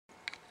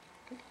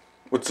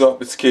What's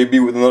up, it's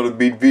KB with another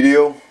beat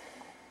video.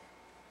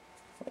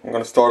 I'm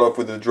gonna start off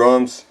with the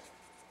drums.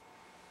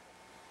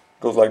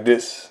 Goes like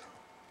this.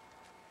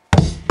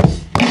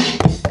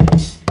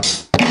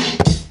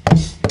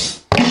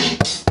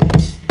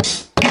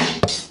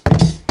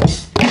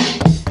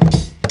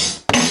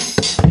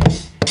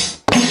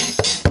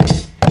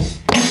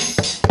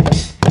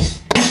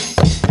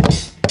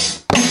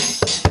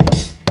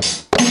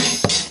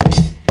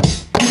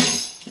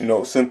 You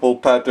know, simple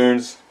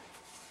patterns,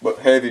 but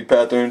heavy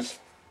patterns.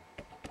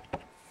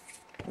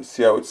 Let's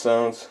see how it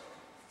sounds.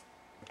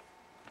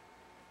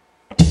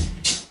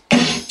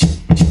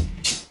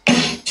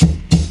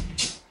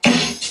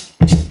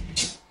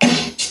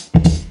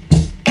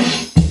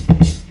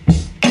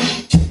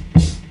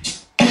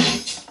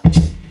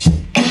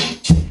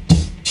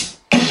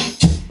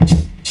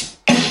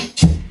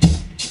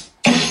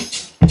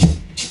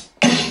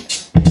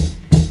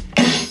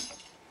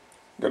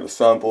 Got a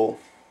sample.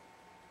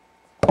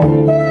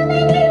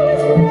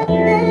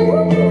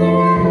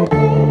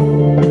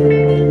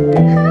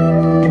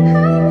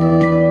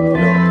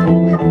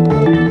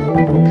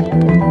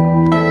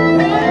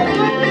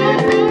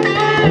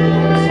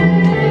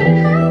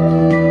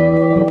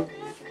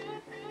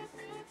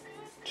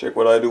 Check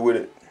what I do with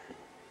it.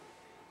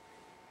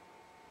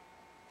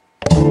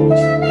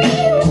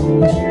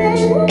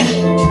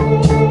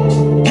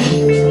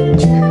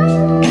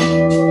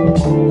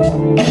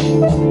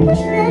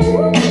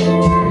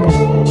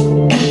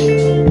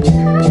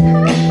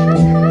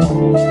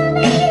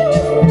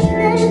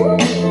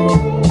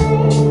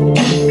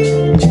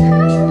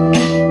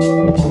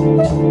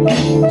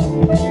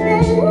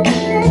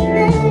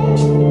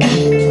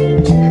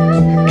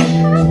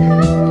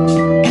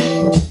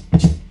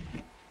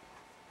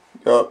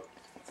 Yup,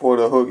 for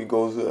the hook it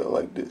goes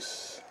like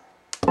this.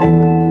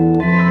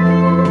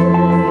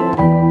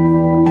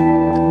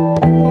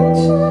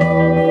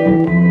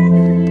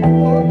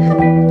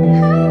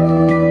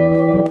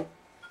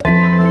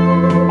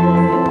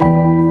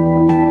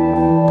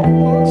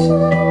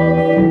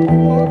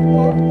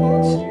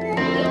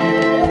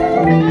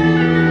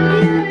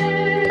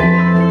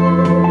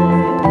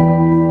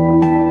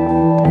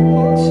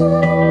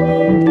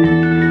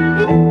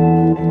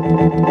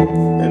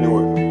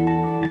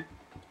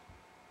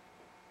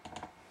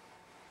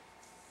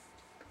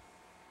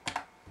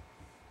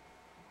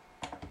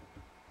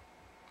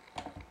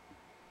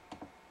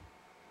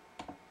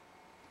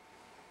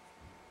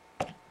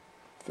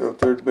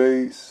 Filtered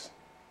bass.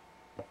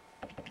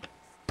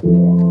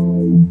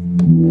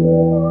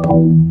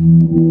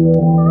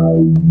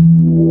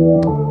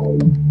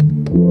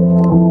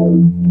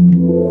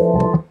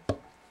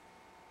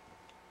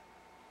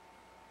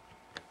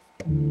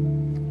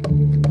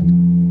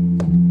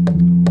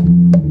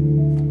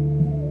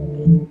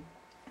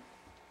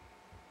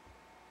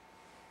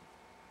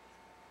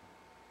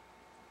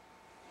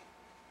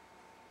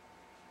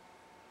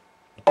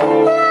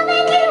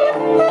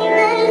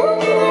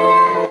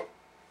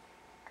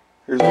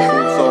 Here's the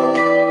full song.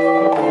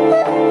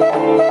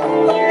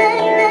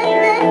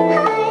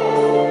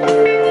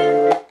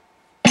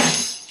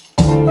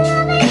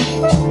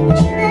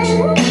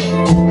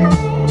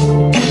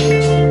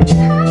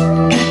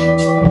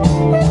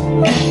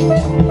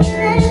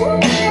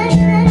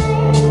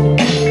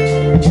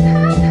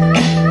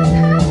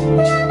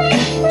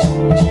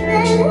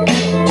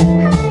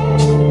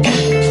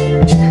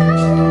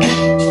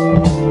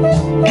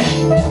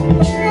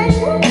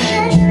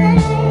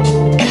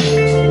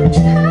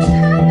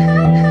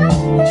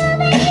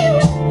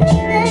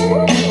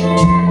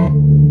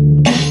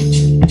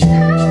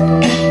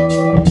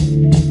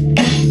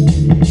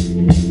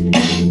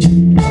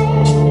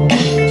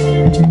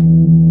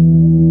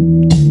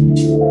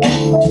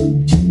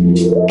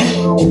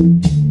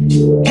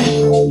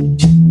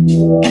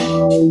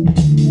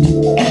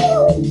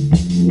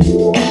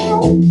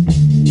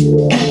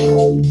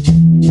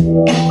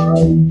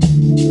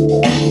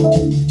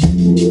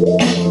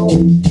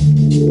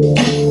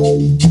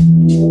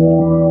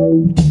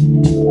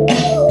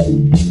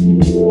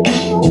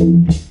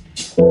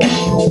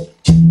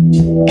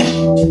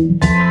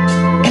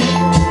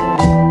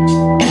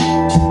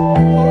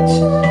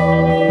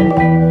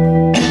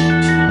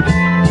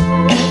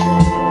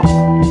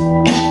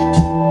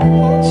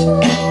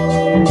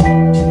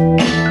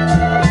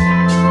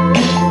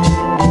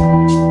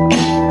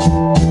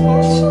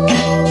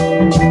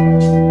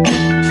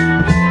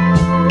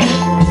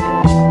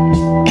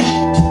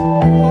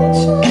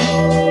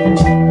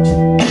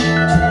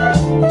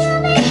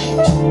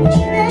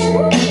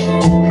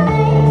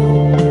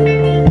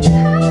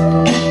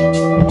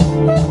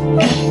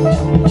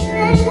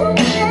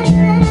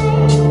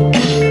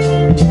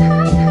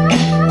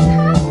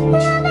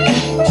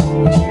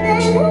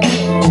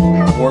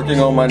 Working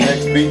on my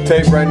next beat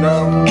tape right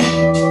now,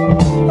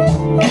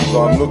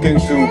 so I'm looking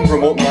to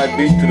promote my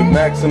beat to the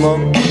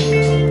maximum.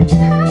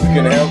 If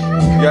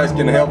you guys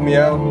can help me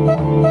out.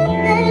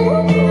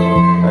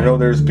 I know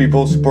there's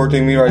people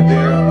supporting me right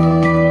there.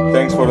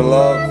 Thanks for the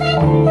love.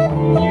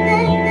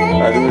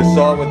 I do this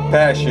all with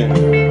passion.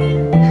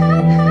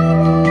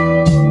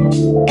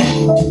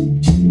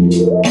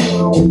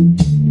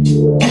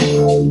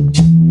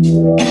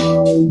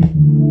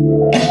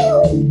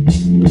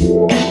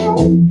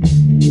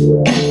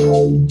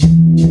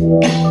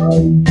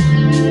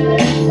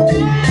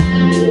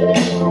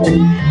 You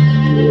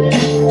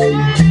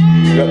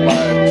got my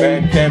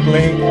Bandcamp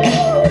link,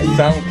 my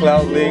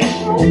SoundCloud link,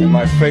 and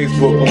my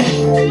Facebook link.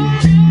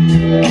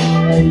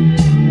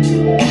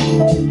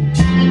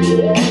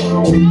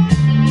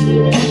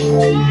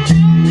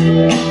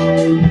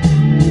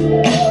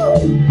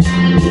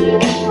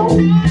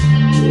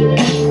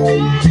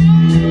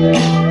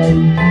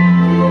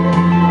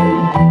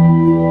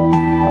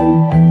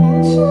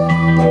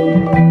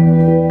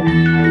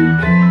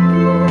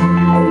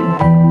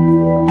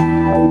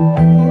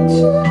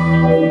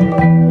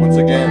 Once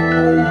again,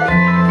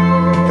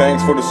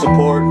 thanks for the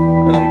support,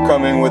 and I'm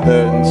coming with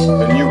a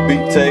new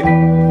beat tape.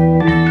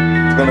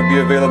 It's gonna be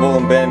available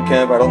on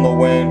Bandcamp, I don't know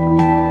when,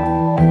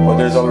 but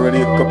there's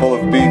already a couple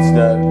of beats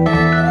that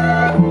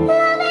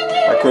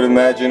I could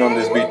imagine on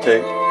this beat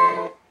tape.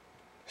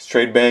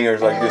 Straight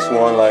bangers like this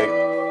one, like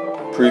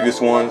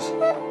previous ones.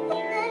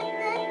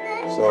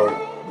 So,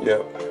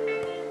 yeah.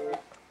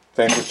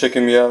 Thanks for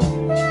checking me out.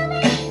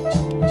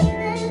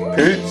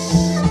 Peace.